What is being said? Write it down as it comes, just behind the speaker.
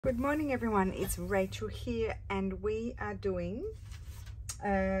Good morning everyone, it's Rachel here and we are doing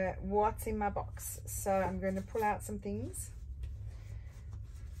what's in my box. So I'm going to pull out some things.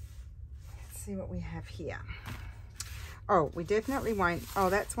 Let's see what we have here. Oh, we definitely won't.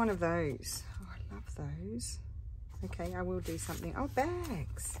 Oh, that's one of those. Oh, I love those. Okay, I will do something. Oh,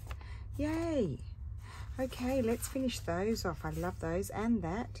 bags. Yay. Okay, let's finish those off. I love those and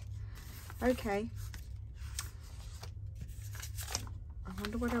that. Okay. I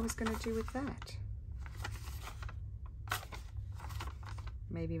wonder what I was going to do with that.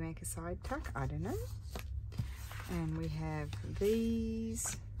 Maybe make a side tuck, I don't know. And we have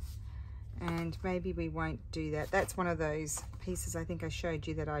these, and maybe we won't do that. That's one of those pieces I think I showed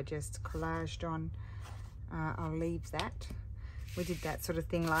you that I just collaged on. I'll leave that. We did that sort of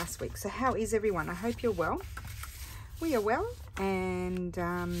thing last week. So how is everyone? I hope you're well. We are well, and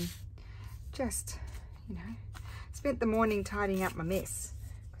just, you know, spent the morning tidying up my mess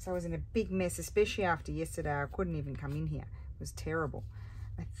because I was in a big mess, especially after yesterday. I couldn't even come in here. It was terrible.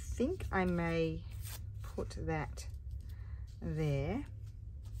 I think I may put that there.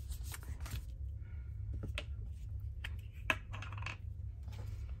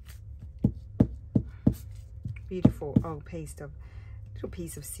 Beautiful old little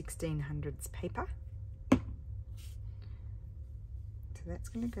piece of 1600s paper. So that's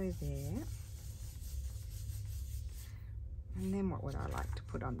going to go there. And then what would I like to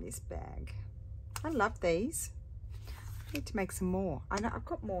put on this bag? I love these. I need to make some more. I know I've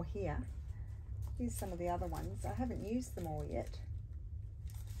got more here. Here's some of the other ones. I haven't used them all yet.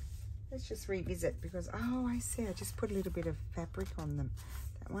 Let's just revisit because, oh, I see. I just put a little bit of fabric on them.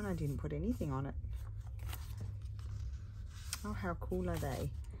 That one I didn't put anything on it. Oh, how cool are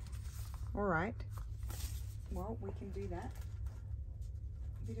they? All right. Well, we can do that.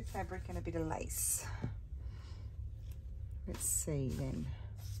 A bit of fabric and a bit of lace. Let's see then.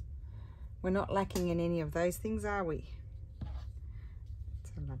 We're not lacking in any of those things, are we?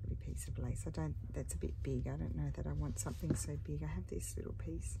 It's a lovely piece of lace. That's a bit big. I don't know that I want something so big. I have this little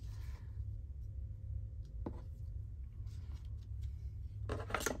piece.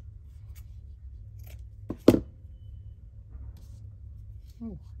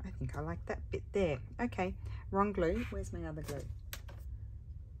 Oh, I think I like that bit there. Okay, wrong glue. Where's my other glue?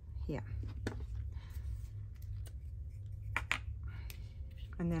 Here.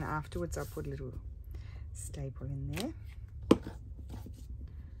 And then afterwards I'll put a little staple in there.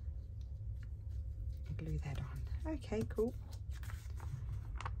 Glue that on. Okay, cool.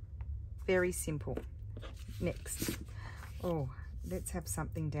 Very simple. Next. Oh, let's have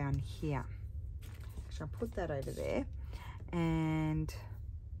something down here. I'll put that over there. And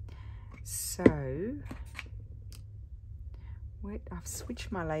so, wait, I've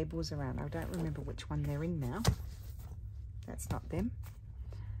switched my labels around. I don't remember which one they're in now. That's not them.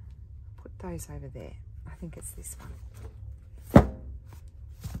 Put those over there. I think it's this one.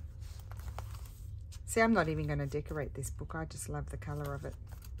 See, I'm not even going to decorate this book. I just love the colour of it.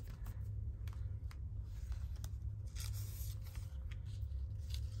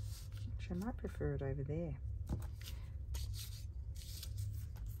 Actually, I might prefer it over there.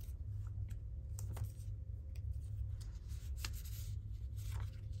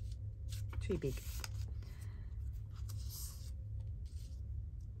 Too big.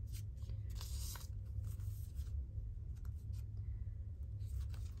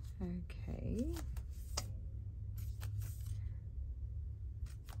 Okay.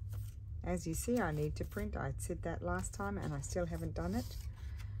 As you see, I need to print. I said that last time and I still haven't done it.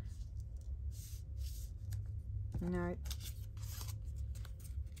 No.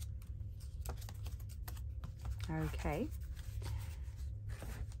 Okay.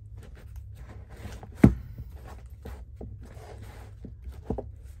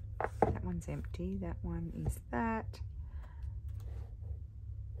 That one's empty. That one is that.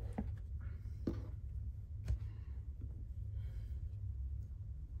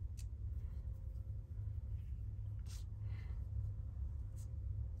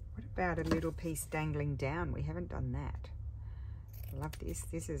 About a little piece dangling down. We haven't done that. I love this.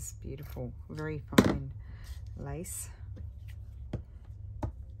 This is beautiful. Very fine lace.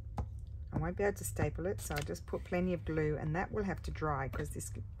 I won't be able to staple it, so I'll just put plenty of glue, and that will have to dry because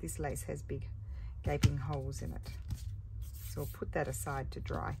this lace has big gaping holes in it. So I'll put that aside to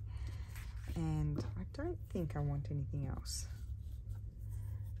dry. And I don't think I want anything else.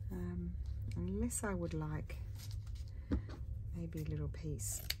 Unless I would like maybe a little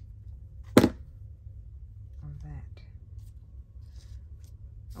piece of that.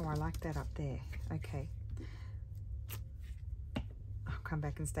 Oh, I like that up there. Okay. I'll come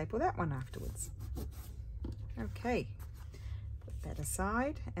back and staple that one afterwards. Okay. Put that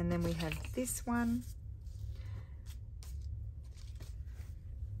aside. And then we have this one.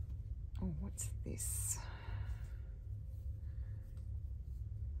 Oh, what's this?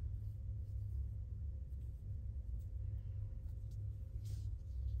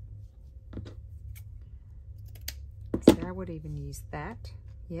 So I would even use that,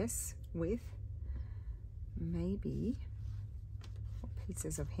 yes, with maybe, what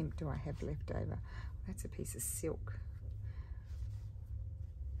pieces of hemp do I have left over? That's a piece of silk.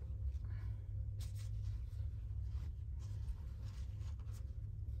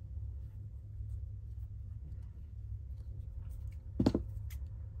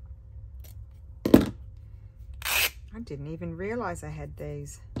 I didn't even realize I had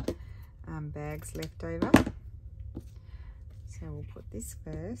these bags left over. So we'll put this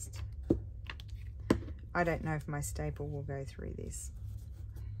first. I don't know if my staple will go through this.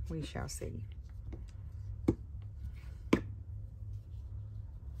 We shall see.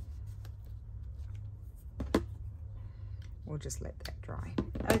 We'll just let that dry.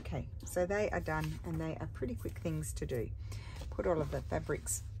 Okay, so they are done, and they are pretty quick things to do. Put all of the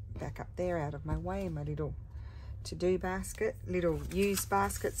fabrics back up there out of my way in my little to-do basket, little used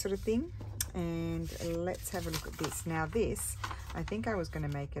basket sort of thing. And let's have a look at this. Now this, I think I was going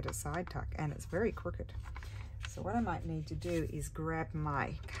to make it a side tuck, and it's very crooked. So what I might need to do is grab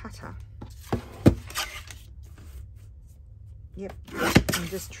my cutter. Yep, and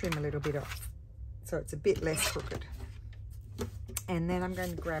just trim a little bit off so it's a bit less crooked. And then I'm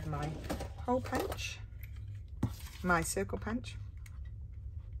going to grab my hole punch, my circle punch.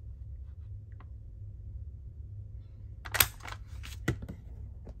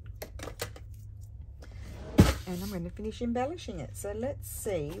 And I'm going to finish embellishing it. So let's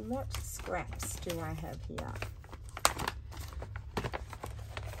see, what scraps do I have here?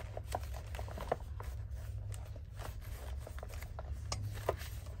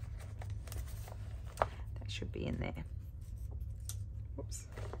 That should be in there. Whoops.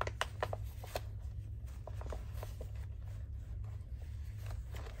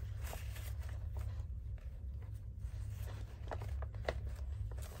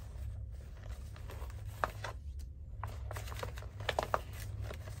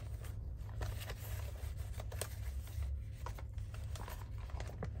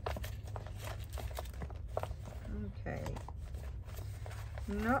 Okay,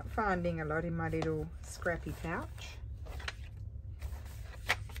 not finding a lot in my little scrappy pouch.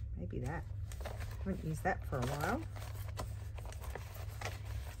 Maybe that. Haven't used that for a while.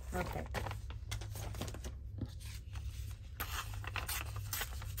 Okay.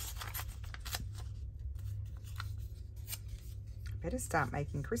 Better start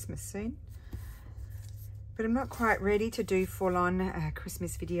making Christmas soon. But I'm not quite ready to do full-on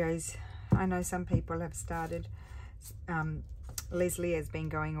Christmas videos. I know some people have started. Leslie has been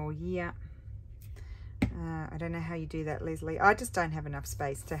going all year. I don't know how you do that, Leslie. I just don't have enough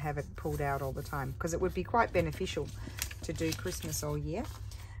space to have it pulled out all the time, because it would be quite beneficial to do Christmas all year.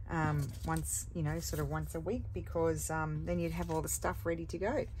 Once, you know, sort of once a week, because then you'd have all the stuff ready to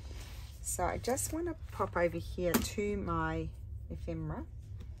go. So I just want to pop over here to my ephemera.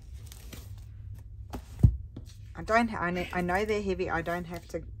 I know they're heavy. I don't have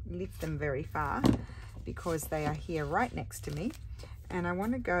to lift them very far because they are here right next to me. And I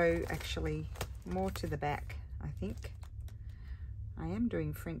want to go actually more to the back, I think. I am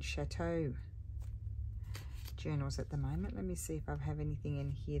doing French Chateau journals at the moment. Let me see if I have anything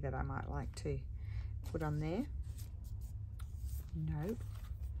in here that I might like to put on there. No.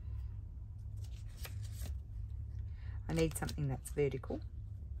 I need something that's vertical.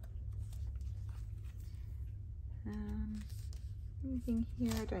 Anything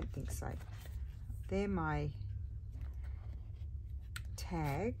here? I don't think so. They're my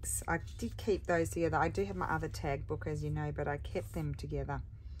tags. I did keep those together. I do have my other tag book, as you know, but I kept them together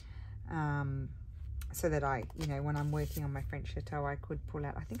so that I, you know, when I'm working on my French Chateau, I could pull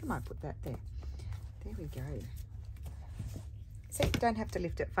out. I think I might put that there. There we go. See, don't have to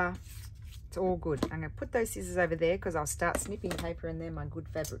lift it far. It's all good. I'm going to put those scissors over there because I'll start snipping paper, and they're my good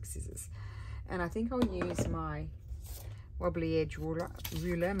fabric scissors. And I think I'll use my wobbly edge ruler,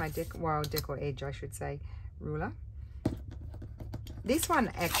 my decor edge, I should say, ruler. This one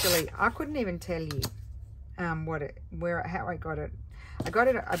actually, I couldn't even tell you how I got it. I bought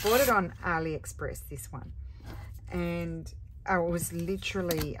it on AliExpress, this one, and it was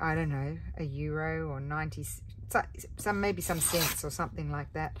literally, I don't know, €1 or 90, maybe some cents or something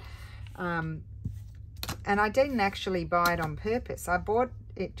like that. And I didn't actually buy it on purpose. I bought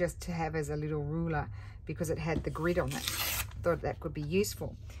it just to have as a little ruler because it had the grid on it. Thought that could be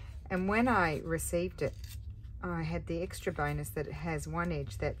useful. And when I received it, I had the extra bonus that it has one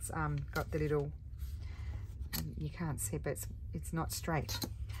edge that's got the little, you can't see, but it's not straight.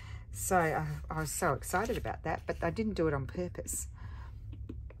 So I was so excited about that, but I didn't do it on purpose.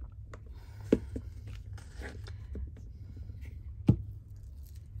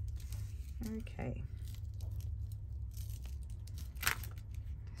 Okay.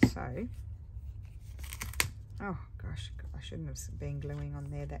 So, oh gosh, I shouldn't have been gluing on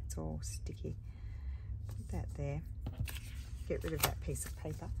there. That's all sticky. Put that there. Get rid of that piece of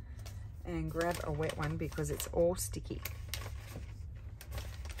paper and grab a wet one because it's all sticky.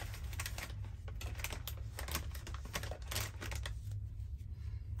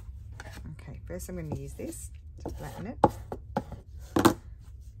 Okay, first I'm going to use this to flatten it.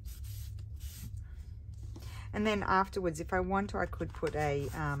 And then afterwards, if I want to, I could put a,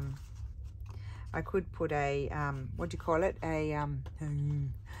 what do you call it? A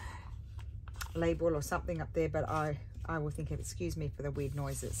label or something up there, but I will think of, excuse me for the weird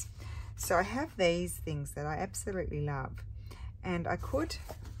noises. So I have these things that I absolutely love, and I could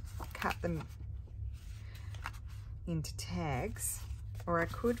cut them into tags, or I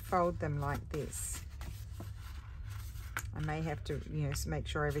could fold them like this. I may have to, you know, make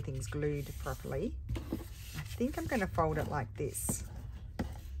sure everything's glued properly. I think I'm going to fold it like this.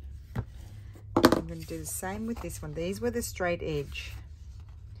 I'm going to do the same with this one. These were the straight edge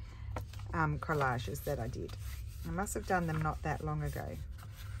collages that I did. I must have done them not that long ago.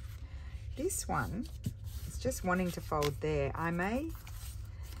 This one is just wanting to fold there. I may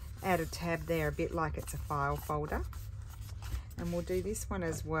add a tab there, a bit like it's a file folder. And we'll do this one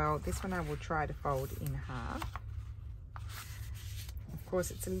as well. This one I will try to fold in half. Of course,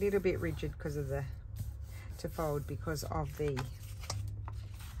 it's a little bit rigid because of the to fold because of the,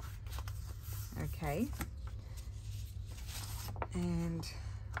 okay, and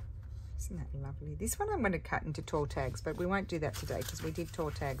isn't that lovely? This one I'm going to cut into tall tags, but we won't do that today because we did tall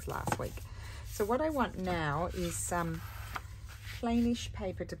tags last week. So what I want now is some plainish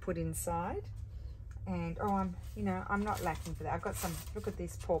paper to put inside, and oh, I'm not lacking for that. I've got some, look at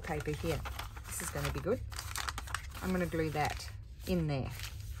this poor paper here. This is going to be good. I'm going to glue that in there.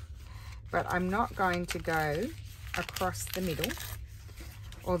 But I'm not going to go across the middle,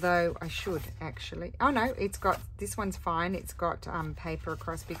 although I should actually. Oh no, it's got, this one's fine. It's got paper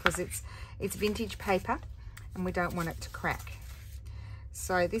across because it's vintage paper and we don't want it to crack.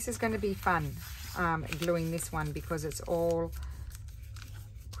 So this is going to be fun, gluing this one because it's all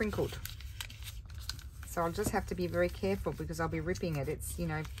crinkled. So I'll just have to be very careful because I'll be ripping it. It's, you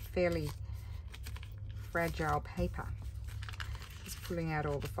know, fairly fragile paper. Pulling out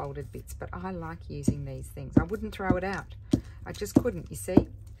all the folded bits, but I like using these things. I wouldn't throw it out. I just couldn't, you see.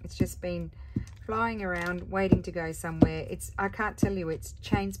 It's just been flying around waiting to go somewhere. It's, I can't tell you, it's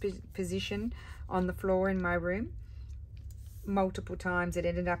changed position on the floor in my room multiple times. It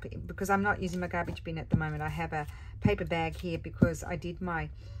ended up, because I'm not using my garbage bin at the moment, I have a paper bag here because I did my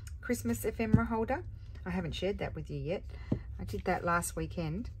Christmas ephemera holder. I haven't shared that with you yet. I did that last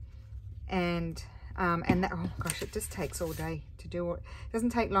weekend, and that, oh gosh, it just takes all day to do it. It doesn't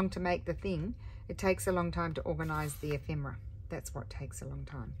take long to make the thing. It takes a long time to organize the ephemera. That's what takes a long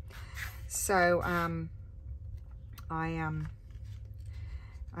time. So I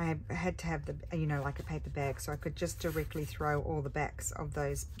had to have the, you know, like a paper bag, so I could just directly throw all the backs of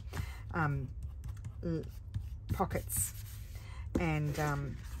those pockets and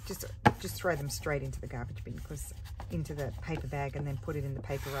just throw them straight into the garbage bin, because into the paper bag, and then put it in the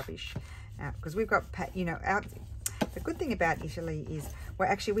paper rubbish. Because we've got, you know, the good thing about Italy is, well,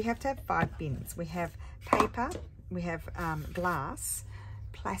 actually we have to have 5 bins. We have paper, we have glass,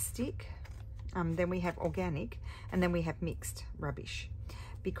 plastic, then we have organic, and then we have mixed rubbish.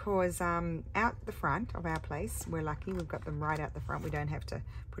 Because out the front of our place, we're lucky, we've got them right out the front. We don't have to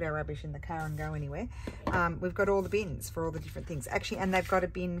put our rubbish in the car and go anywhere. We've got all the bins for all the different things. Actually, and they've got a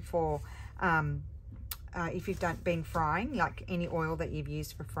bin for if you've been frying, like any oil that you've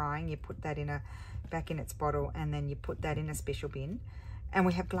used for frying, you put that back in its bottle, and then you put that in a special bin. And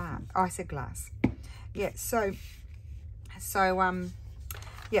we have glass. Oh, I said glass. Yeah, so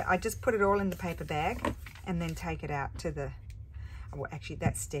yeah, I just put it all in the paper bag and then take it out to the, well, actually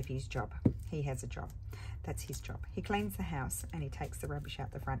that's Steffi's job. He has a job. That's his job. He cleans the house and he takes the rubbish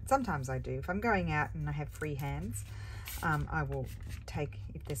out the front. Sometimes I do. If I'm going out and I have free hands, I will take,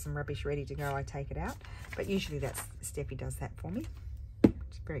 if there's some rubbish ready to go, I take it out. But usually that's, Steffi does that for me.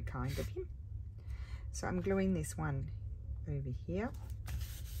 It's very kind of him. So I'm gluing this one over here.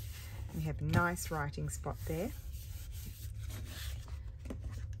 We have a nice writing spot there.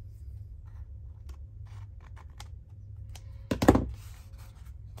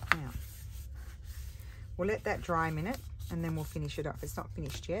 Now, We'll let that dry a minute and then we'll finish it off. It's not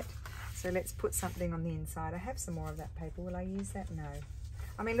finished yet. So let's put something on the inside. I have some more of that paper. Will I use that? No.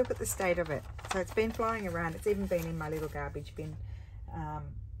 I mean, look at the state of it. So it's been flying around. It's even been in my little garbage bin,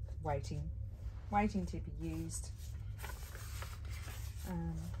 waiting to be used.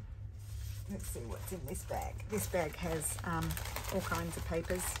 Let's see what's in this bag. This bag has all kinds of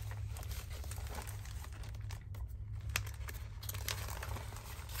papers.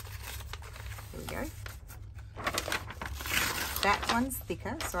 Here we go. That one's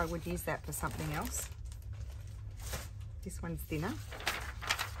thicker, so I would use that for something else. This one's thinner.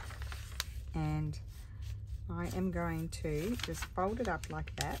 And I am going to just fold it up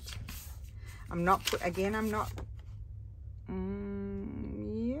like that.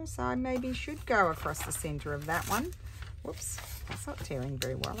 Yes, I maybe should go across the center of that one. Whoops, that's not tearing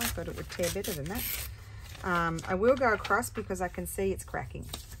very well. I thought it would tear better than that. I will go across because I can see it's cracking.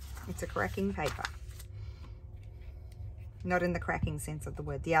 It's a cracking paper. Not in the cracking sense of the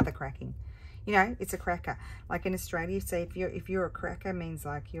word, the other cracking. You know, it's a cracker. Like in Australia, say if you're a cracker, means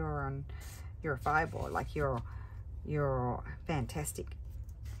like you're a fireball, like you're fantastic.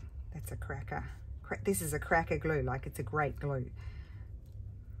 That's a cracker. This is a cracker glue, like it's a great glue.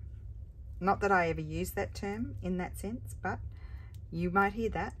 Not that I ever use that term in that sense, but you might hear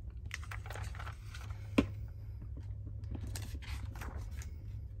that.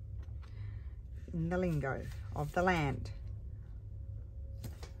 In the lingo of the land.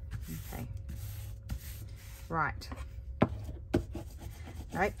 Okay. Right.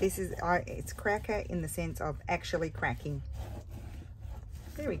 Nope, this is, it's cracker in the sense of actually cracking.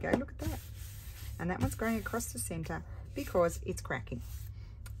 There we go, look at that. And that one's going across the center because it's cracking.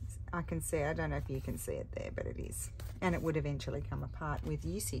 I can see, I don't know if you can see it there, but it is. And it would eventually come apart with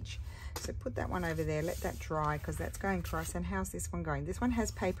usage. So put that one over there, let that dry because that's going across. And how's this one going? This one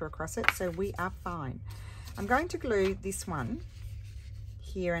has paper across it, so we are fine. I'm going to glue this one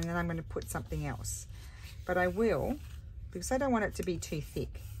here and then I'm going to put something else. But I will, because I don't want it to be too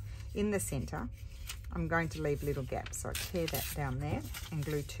thick, in the center, I'm going to leave little gaps. So I tear that down there and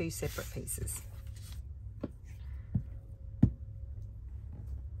glue two separate pieces.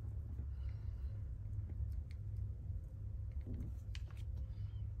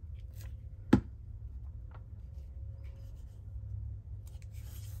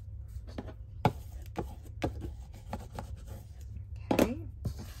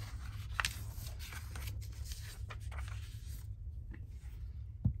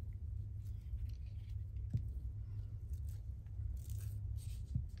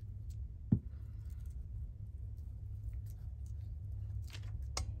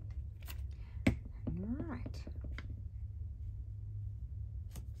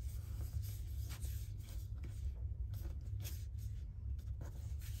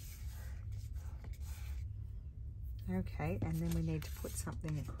 Okay, and then we need to put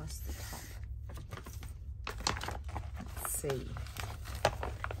something across the top. Let's see.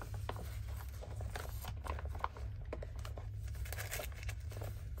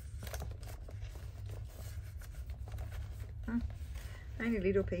 Only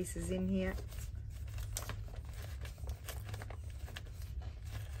little pieces in here.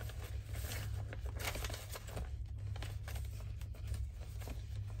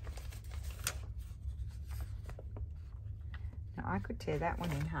 I could tear that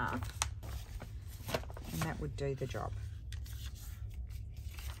one in half and that would do the job.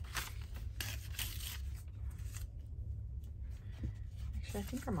 Actually, I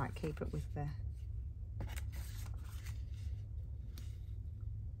think I might keep it with the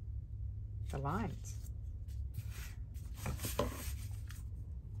lines.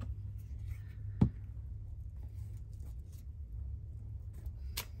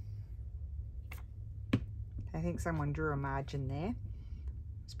 I think someone drew a margin there.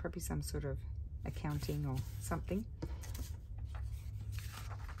 It's probably some sort of accounting or something.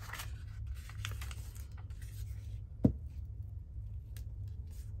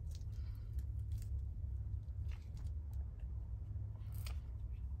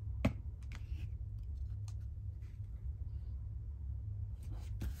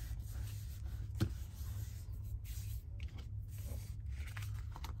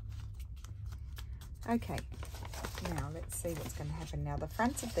 Okay, now let's see what's going to happen. Now the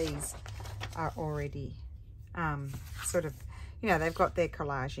fronts of these are already sort of, you know, they've got their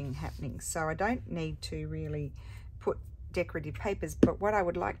collaging happening, so I don't need to really put decorative papers, but what I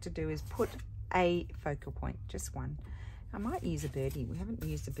would like to do is put a focal point, just one. I might use a birdie. We haven't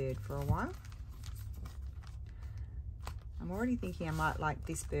used a bird for a while. I'm already thinking I might like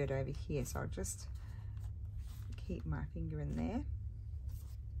this bird over here, so I'll just keep my finger in there.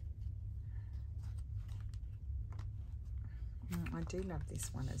 I do love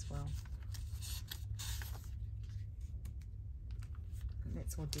this one as well.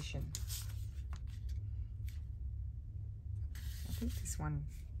 Let's audition. I think this one,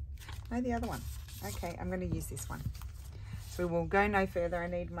 no, the other one. Okay, I'm going to use this one. So we will go no further. I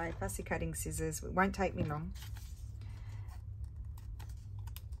need my fussy cutting scissors. It won't take me long.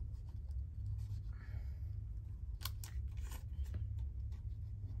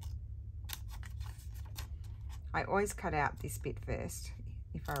 I always cut out this bit first,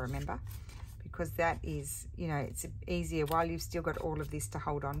 if I remember, because that is, you know, it's easier while you've still got all of this to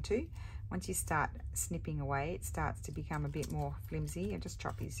hold on to. Once you start snipping away, it starts to become a bit more flimsy. And just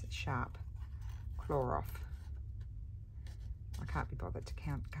chop his sharp claw off. I can't be bothered to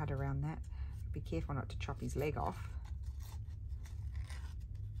cut around that. Be careful not to chop his leg off.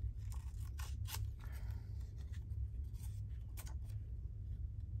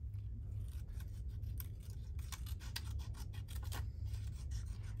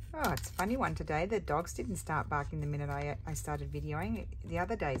 Oh, it's a funny one today. The dogs didn't start barking the minute I started videoing. The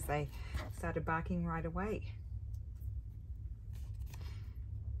other days they started barking right away.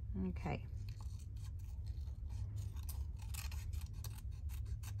 Okay.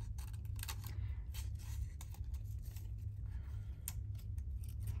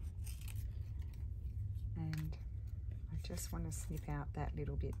 And I just want to snip out that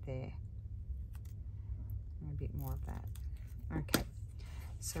little bit there. And a bit more of that. Okay.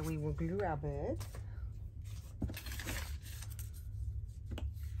 So we will glue our bird.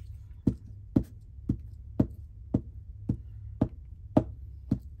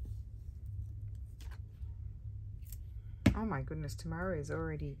 Oh my goodness, tomorrow is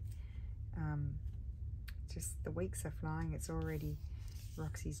already, just the weeks are flying. It's already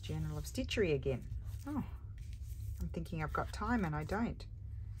Roxy's Journal of Stitchery again. Oh, I'm thinking I've got time and I don't.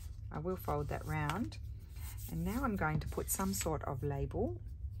 I will fold that round. And now I'm going to put some sort of label.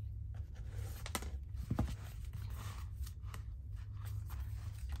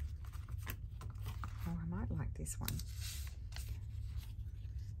 Oh, I might like this one.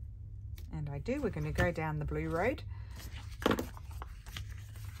 And I do. We're going to go down the blue road.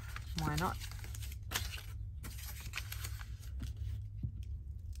 Why not?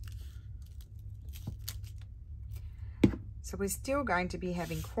 So we're still going to be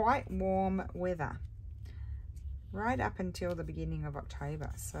having quite warm weather right up until the beginning of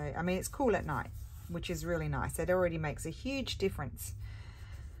October. So, I mean, it's cool at night, which is really nice. It already makes a huge difference.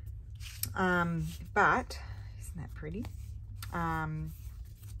 But, isn't that pretty?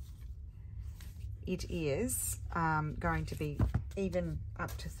 It is going to be even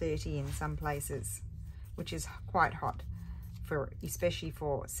up to 30 in some places, which is quite hot, especially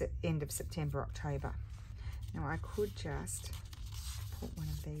for end of September, October. Now I could just put one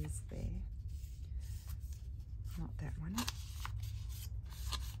of these there. Not that one.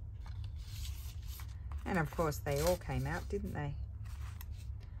 And of course they all came out, didn't they?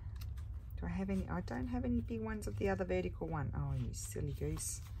 Do I have any? I don't have any big ones of the other vertical one. Oh, you silly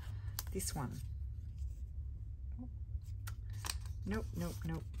goose. This one. Nope, nope,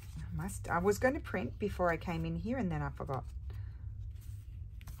 nope. I was going to print before I came in here and then I forgot.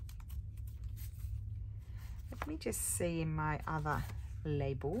 Let me just see in my other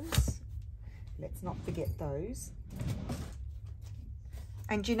labels. Let's not forget those.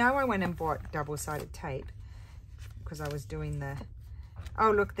 And you know, I went and bought double-sided tape because I was doing the...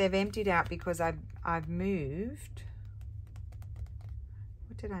 Oh, look, they've emptied out because I've moved.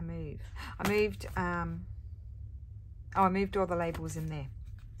 What did I move? I moved... I moved all the labels in there.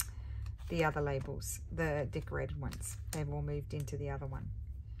 The other labels, the decorated ones. They've all moved into the other one.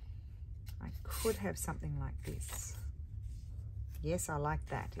 I could have something like this. Yes, I like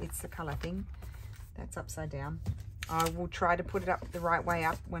that. It's the colour thing. That's upside down. I will try to put it up the right way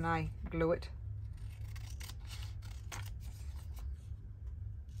up when I glue it.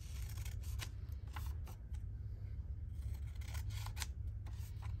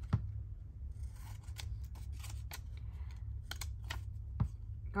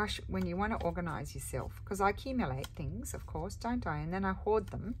 Gosh, when you want to organise yourself, because I accumulate things, of course, don't I? And then I hoard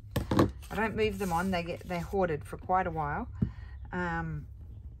them. I don't move them on. They're hoarded for quite a while. And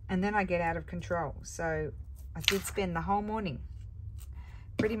then I get out of control. So I did spend the whole morning,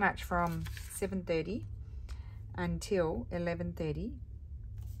 pretty much from 7:30 until 11:30,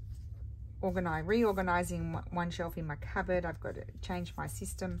 reorganising one shelf in my cupboard. I've got to change my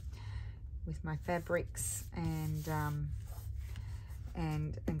system with my fabrics, and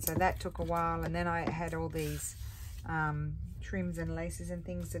so that took a while. And then I had all these trims and laces and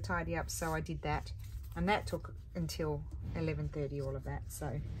things to tidy up, so I did that, and that took until 11:30, all of that.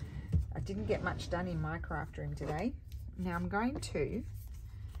 So I didn't get much done in my craft room today. Now I'm going to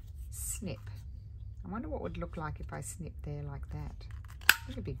snip. I wonder what it would look like if I snipped there like that. I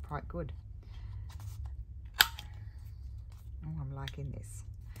think it'd be quite good. Oh, I'm liking this.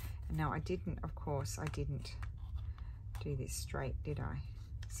 And now I didn't, of course, I didn't do this straight, did I?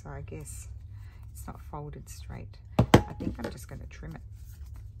 So I guess it's not folded straight. I think I'm just going to trim it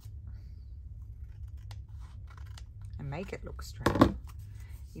and make it look straight,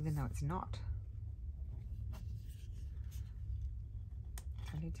 even though it's not.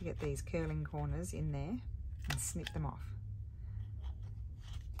 I need to get these curling corners in there and snip them off.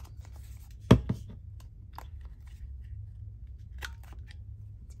 That's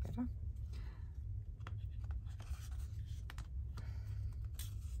better.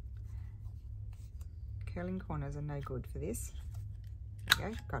 Curling corners are no good for this. There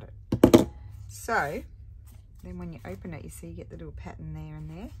we go, got it. So then when you open it, you see you get the little pattern there and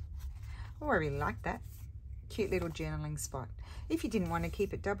there. Oh, I really like that. Cute little journaling spot. If you didn't want to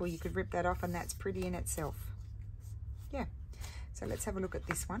keep it double, you could rip that off and that's pretty in itself. Yeah. So let's have a look at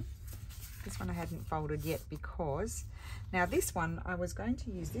this one. This one I hadn't folded yet because, now this one I was going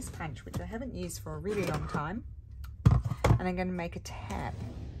to use this punch, which I haven't used for a really long time, and I'm going to make a tab.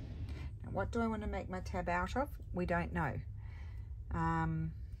 Now what do I want to make my tab out of? We don't know.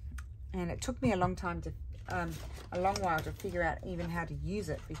 And it took me a long time to, a long while to figure out even how to use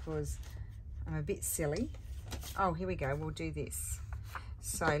it because I'm a bit silly. Oh, here we go. We'll do this.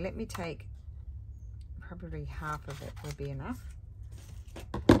 So let me take probably half of it will be enough.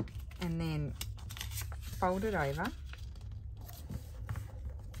 And then fold it over.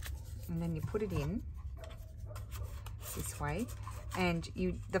 And then you put it in this way. And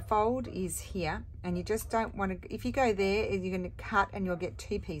the fold is here. And you just don't want to, if you go there, you're going to cut and you'll get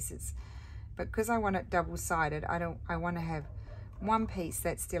two pieces. But because I want it double-sided, I want to have one piece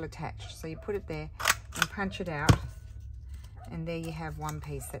that's still attached. So you put it there and punch it out, and there you have one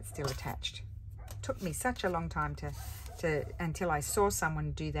piece that's still attached. It took me such a long time until I saw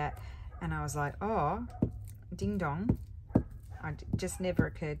someone do that, and I was like, oh, ding dong. It just never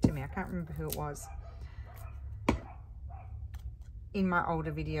occurred to me. I can't remember who it was. In my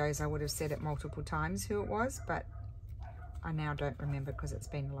older videos, I would have said it multiple times who it was, but I now don't remember because it's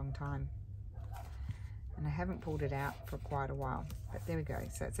been a long time. And I haven't pulled it out for quite a while, but there we go.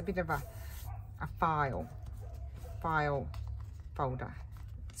 So it's a bit of a file folder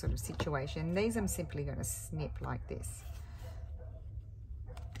sort of situation. These I'm simply going to snip like this.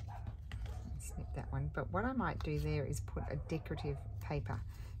 Snip that one. But what I might do there is put a decorative paper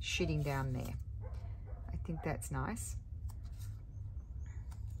shooting down there. I think that's nice.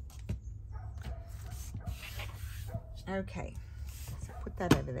 Okay, so put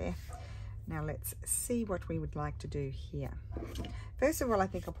that over there. Now let's see what we would like to do here. First of all, I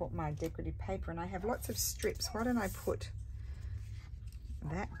think I'll put my decorative paper, and I have lots of strips. Why don't I put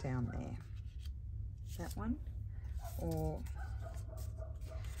that down there? That one? Or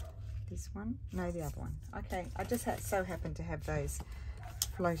this one? No, the other one. Okay, I just so happen to have those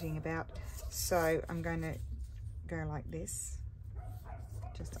floating about. So I'm going to go like this.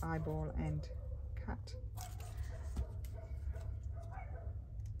 Just eyeball and cut.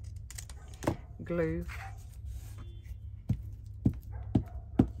 Glue.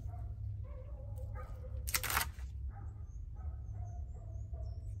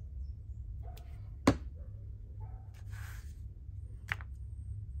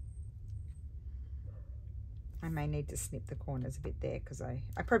 I may need to snip the corners a bit there because I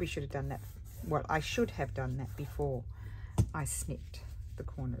probably should have done that. Well, I should have done that before I snipped the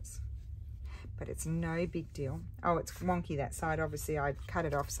corners. But it's no big deal. Oh, it's wonky that side. Obviously, I cut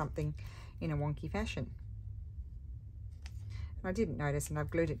it off something in a wonky fashion. And I didn't notice, and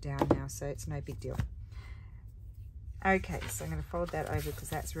I've glued it down now, so it's no big deal. Okay, so I'm going to fold that over because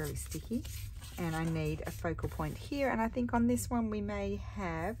that's really sticky. And I need a focal point here. And I think on this one we may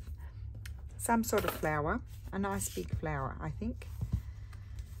have some sort of flower. A nice big flower, I think.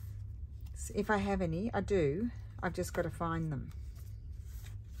 So if I have any, I do. I've just got to find them.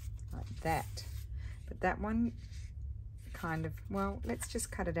 Like that. But that one kind of, well, let's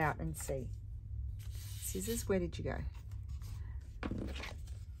just cut it out and see. Scissors, where did you go?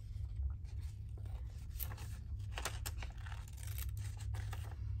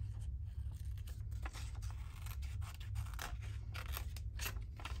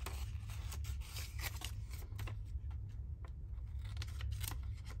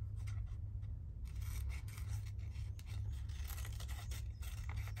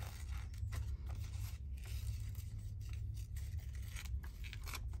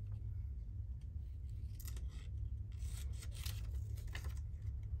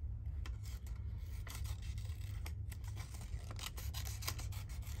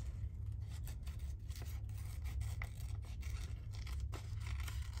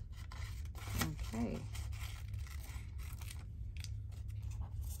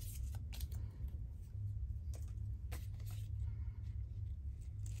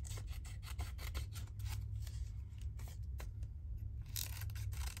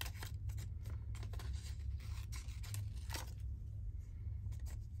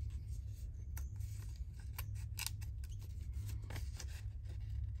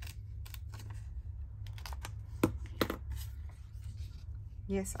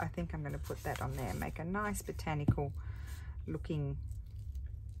 Yes, I think I'm going to put that on there. Make a nice botanical looking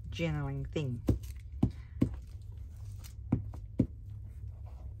journaling thing.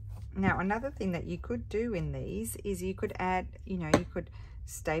 Now, another thing that you could do in these is you could add, you know, you could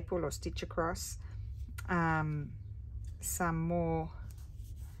staple or stitch across some more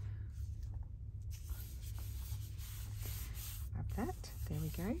of that. There we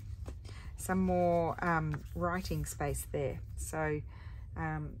go. Some more writing space there. So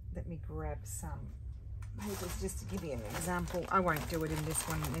let me grab some papers just to give you an example. I won't do it in this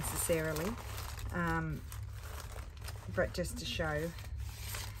one necessarily, but just to show.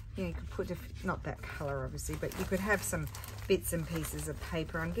 Yeah, you could put, not that colour obviously, but you could have some bits and pieces of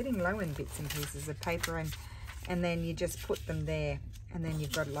paper. I'm getting low in bits and pieces of paper, and then you just put them there, and then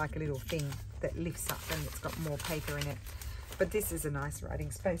you've got like a little thing that lifts up and it's got more paper in it. But this is a nice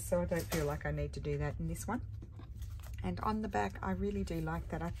writing space, so I don't feel like I need to do that in this one. And on the back, I really do like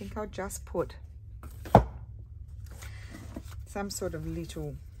that. I think I'll just put some sort of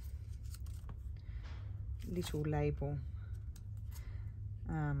little label.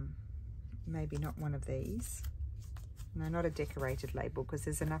 Maybe not one of these. No, not a decorated label, because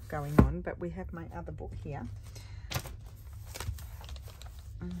there's enough going on, but we have my other book here.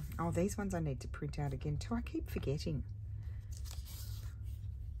 Oh, these ones I need to print out again too. I keep forgetting.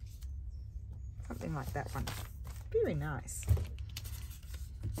 Something like that one. Very nice.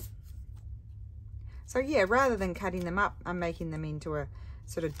 So yeah, rather than cutting them up, I'm making them into a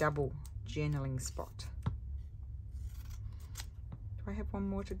sort of double journaling spot. Do I have one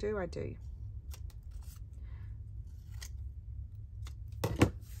more to do? I do.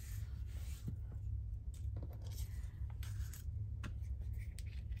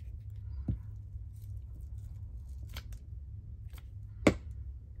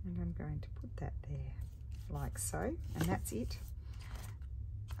 And I'm going to put that there like so, and that's it.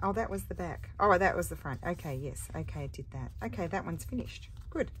 Oh, that was the back. Oh, that was the front. Okay, yes. Okay, I did that. Okay, that one's finished.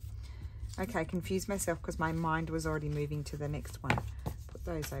 Good. Okay, I confused myself because my mind was already moving to the next one. Put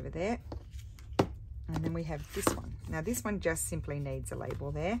those over there. And then we have this one. Now, this one just simply needs a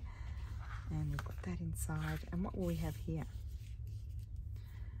label there. And we've got that inside. And what will we have here?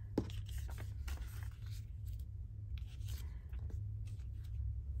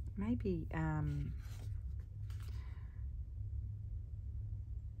 Maybe, I'm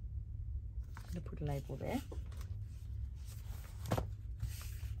going to put a label there.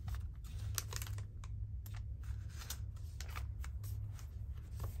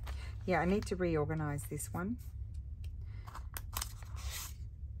 Yeah, I need to reorganize this one.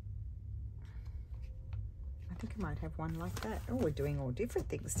 I think I might have one like that. Oh, we're doing all different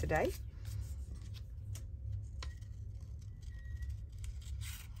things today.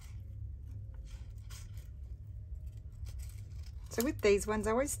 So with these ones,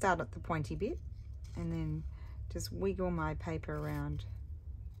 I always start at the pointy bit and then just wiggle my paper around,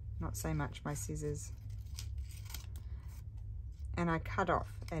 not so much my scissors. And I cut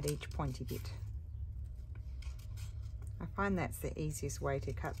off at each pointy bit. I find that's the easiest way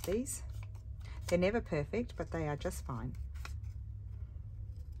to cut these. They're never perfect, but they are just fine.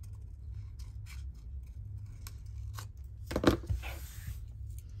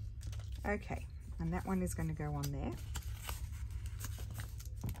 Okay, and that one is going to go on there.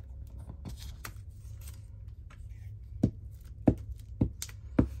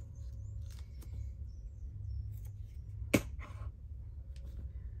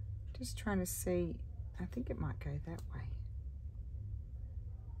 Just trying to see, I think it might go that way.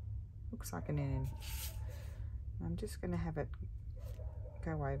 Looks like an urn. I'm just going to have it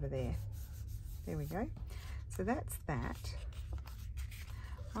go over there. There we go. So that's that.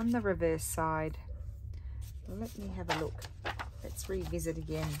 On the reverse side, let me have a look. Let's revisit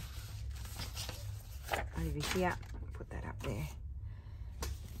again over here. Put that up there.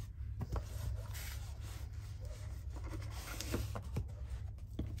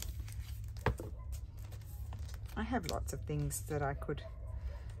 I have lots of things that I could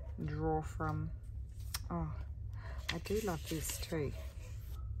draw from. Oh, I do love this too.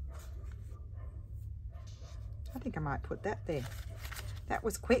 I think I might put that there. That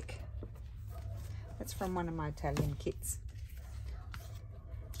was quick. That's from one of my Italian kits.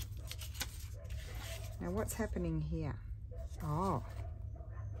 Now what's happening here? Oh,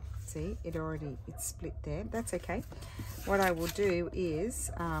 see, it's split there. That's okay. What I will do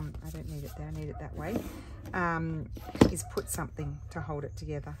is, I don't need it there, I need it that way, is put something to hold it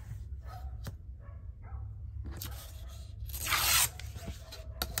together.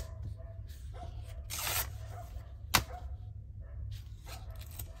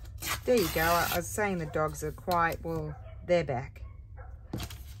 There you go. I was saying the dogs are quiet. Well, they're back.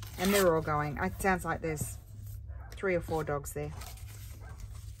 And they're all going. It sounds like there's 3 or 4 dogs there.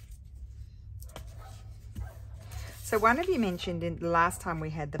 So one of you mentioned in the last time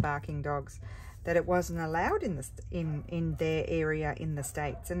we had the barking dogs that it wasn't allowed in their area in the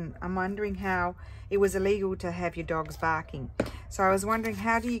States, and I'm wondering how it was illegal to have your dogs barking. So I was wondering,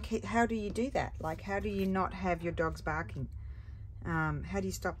 how do you do that? Like, how do you not have your dogs barking? How do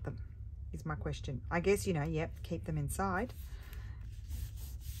you stop them is my question. I guess, you know, yep, keep them inside.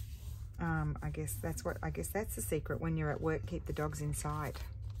 I guess that's the secret. When you're at work, keep the dogs inside.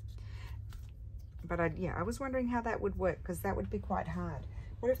 But I was wondering how that would work, because that would be quite hard.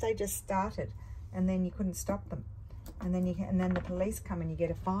 What if they just started and then you couldn't stop them, and then the police come and you get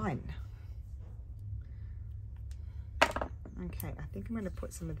a fine? Okay, I think I'm going to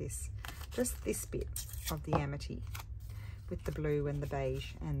put some of this, just this bit of the amity with the blue and the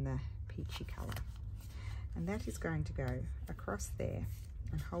beige and the peachy colour, and that is going to go across there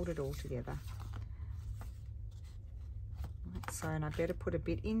and hold it all together. Like so, and I better put a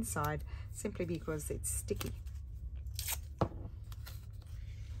bit inside simply because it's sticky.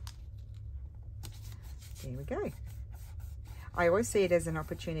 There we go. I always see it as an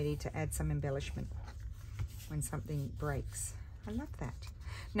opportunity to add some embellishment when something breaks. I love that.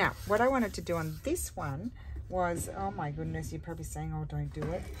 Now, what I wanted to do on this one was, oh my goodness, you're probably saying, oh, don't do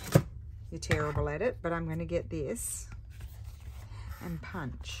it. You're terrible at it. But I'm going to get this and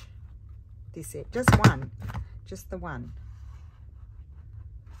punch this edge. Just one. Just the one.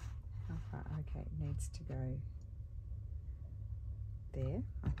 How far? Okay, it needs to go there,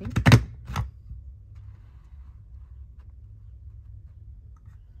 I think.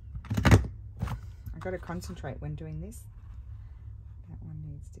 I've got to concentrate when doing this. That one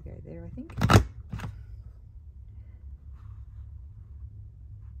needs to go there, I think.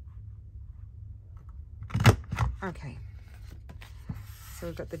 Okay. So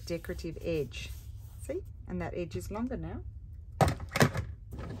we've got the decorative edge. See? And that edge is longer now.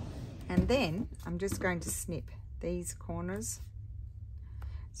 And then I'm just going to snip these corners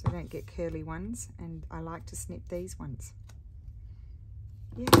so I don't get curly ones. And I like to snip these ones.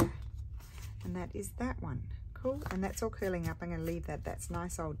 Yeah. And that is that one. Cool. And that's all curling up. I'm going to leave that. That's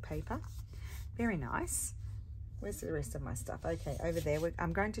nice old paper. Very nice. Where's the rest of my stuff? Okay, over there.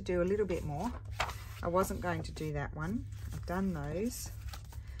 I'm going to do a little bit more. I wasn't going to do that one. I've done those.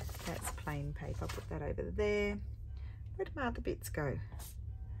 That's plain paper. I'll put that over there. Where did my other bits go?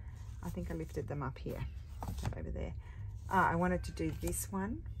 I think I lifted them up here. Put that over there. I wanted to do this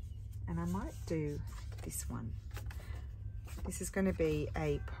one. And I might do this one. This is going to be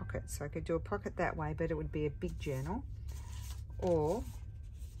a pocket, so I could do a pocket that way, but it would be a big journal. Or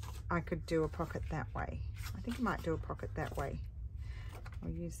I could do a pocket that way. I think I might do a pocket that way.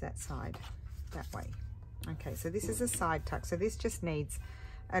 I'll use that side that way. Okay, so this is a side tuck. So this just needs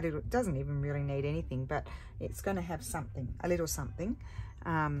a little, it doesn't even really need anything, but it's going to have something, a little something.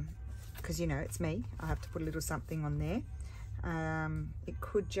 Because, you know, it's me. I have to put a little something on there. It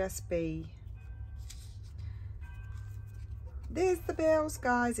could just be... There's the bells,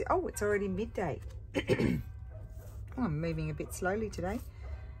 guys. Oh, it's already midday. Oh, I'm moving a bit slowly today.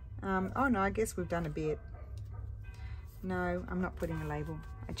 Oh, no, I guess we've done a bit. No, I'm not putting a label.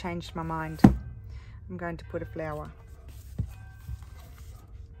 I changed my mind. I'm going to put a flower.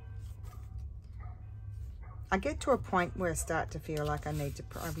 I get to a point where I start to feel like I need to,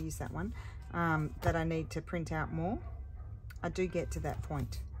 I've used that one, that I need to print out more. I do get to that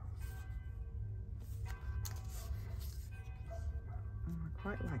point.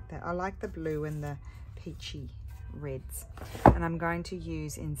 Quite like that. I like the blue and the peachy reds, and I'm going to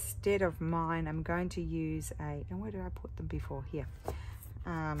use, instead of mine, I'm going to use a, and where did I put them before? Here.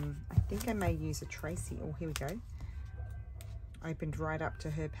 I think I may use a Tracie. Oh, here we go. Opened right up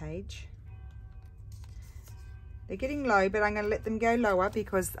to her page. They're getting low, but I'm going to let them go lower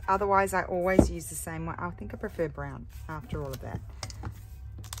because otherwise I always use the same one. I think I prefer brown after all of that.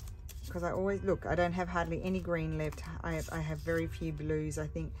 Because I always, look, I don't have hardly any green left. I have very few blues, I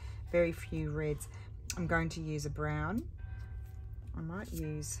think, very few reds. I'm going to use a brown. I might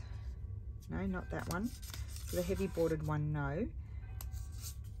use, no, not that one. The heavy bordered one, no.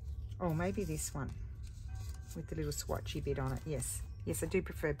 Oh, maybe this one with the little swatchy bit on it. Yes, yes, I do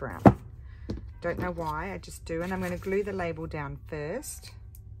prefer brown. Don't know why, I just do. And I'm going to glue the label down first.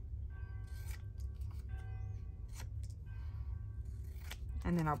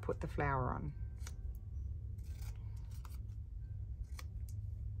 And then I'll put the flower on.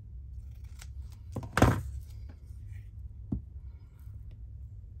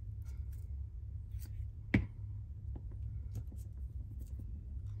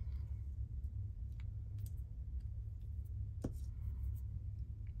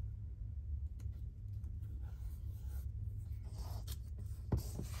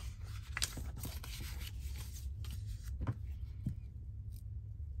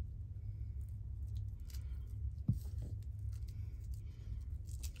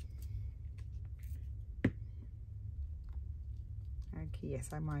 Yes,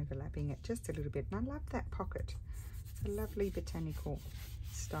 I'm overlapping it just a little bit. And I love that pocket. It's a lovely botanical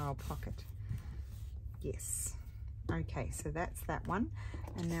style pocket. Yes. Okay, so that's that one.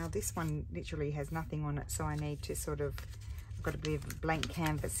 And now this one literally has nothing on it, so I need to sort of, I've got a bit of blank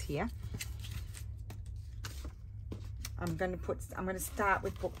canvas here. I'm going to start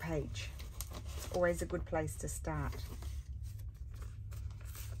with book page. It's always a good place to start.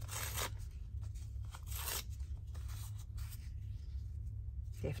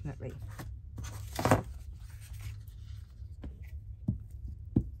 Definitely.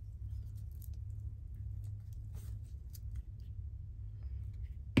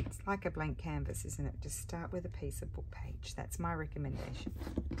 It's like a blank canvas, isn't it? Just start with a piece of book page. That's my recommendation.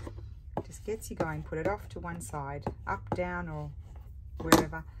 Just gets you going. Put it off to one side, up, down, or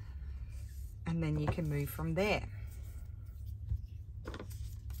wherever, and then you can move from there.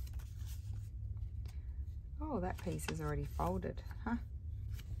 Oh, that piece is already folded, huh?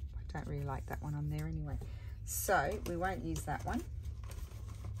 I don't really like that one on there anyway. So we won't use that one.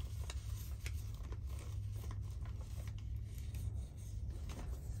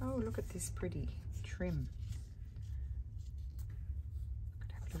 Oh, look at this pretty trim.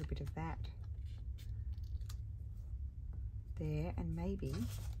 Could have a little bit of that there, and maybe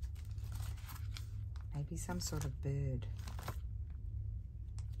some sort of bird.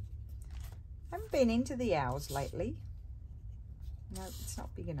 I haven't been into the owls lately. No, it's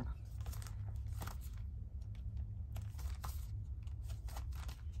not big enough.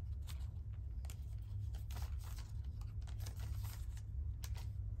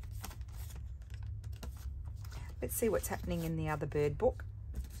 Let's see what's happening in the other bird book.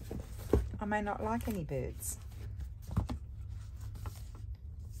 I may not like any birds.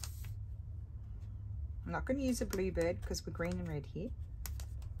 I'm not going to use a blue bird because we're green and red here.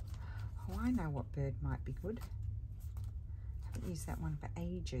 Oh, I know what bird might be good. I haven't used that one for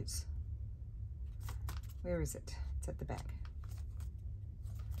ages. Where is it? It's at the back.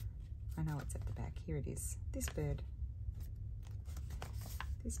 I know it's at the back. Here it is. This bird.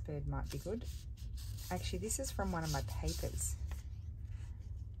 This bird might be good. Actually, this is from one of my papers.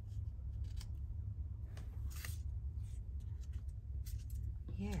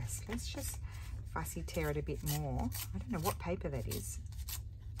 Yes, let's just fussy tear it a bit more. I don't know what paper that is.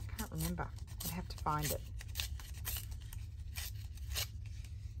 I can't remember. I'd have to find it.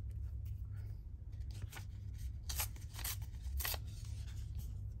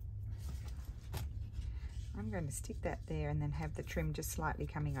 I'm going to stick that there and then have the trim just slightly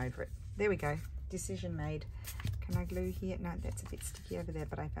coming over it. There we go. Decision made. Can I glue here? No, that's a bit sticky over there,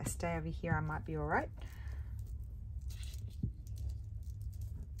 but if I stay over here, I might be all right.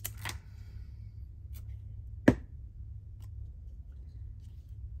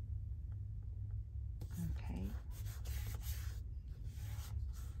 Okay.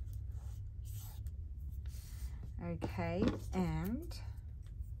 Okay, and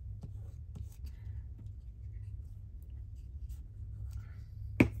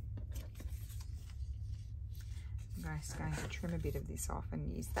I'm just going to trim a bit of this off and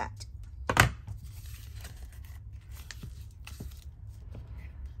use that.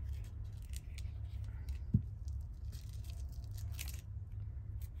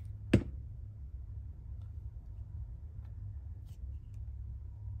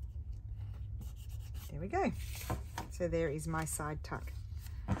 There we go. So there is my side tuck.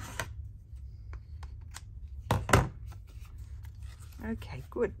 Okay,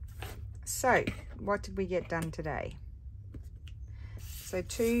 good. So what did we get done today? So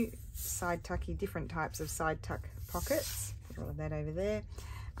 2 side tucky, different types of side tuck pockets. Put all of that over there.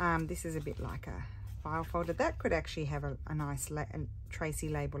 This is a bit like a file folder. That could actually have a nice tracie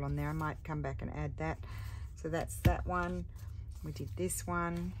label on there. I might come back and add that. So that's that one. We did this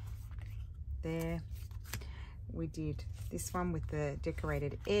one there. We did this one with the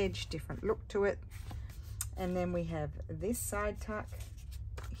decorated edge, different look to it. And then we have this side tuck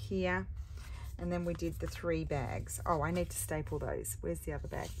here. And then we did the 3 bags. Oh, I need to staple those. Where's the other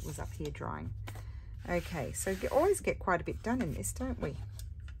bag? It was up here drying. Okay, so you always get quite a bit done in this, don't we?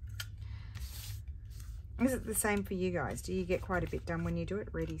 Is it the same for you guys? Do you get quite a bit done when you do it?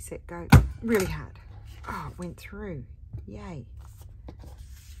 Ready, set, go. Really hard. Oh, it went through. Yay.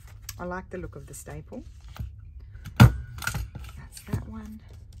 I like the look of the staple. That's that one.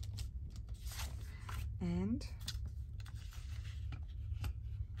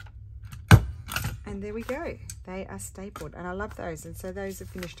 And there we go. They are stapled, and I love those. And so those are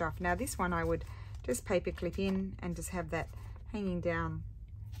finished off. Now this one I would just paper clip in and just have that hanging down.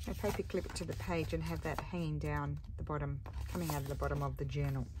 I paper clip it to the page and have that hanging down the bottom, coming out of the bottom of the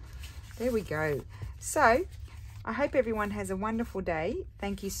journal. There we go. So I hope everyone has a wonderful day.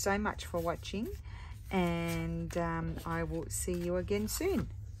 Thank you so much for watching, and I will see you again soon.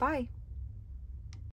 Bye.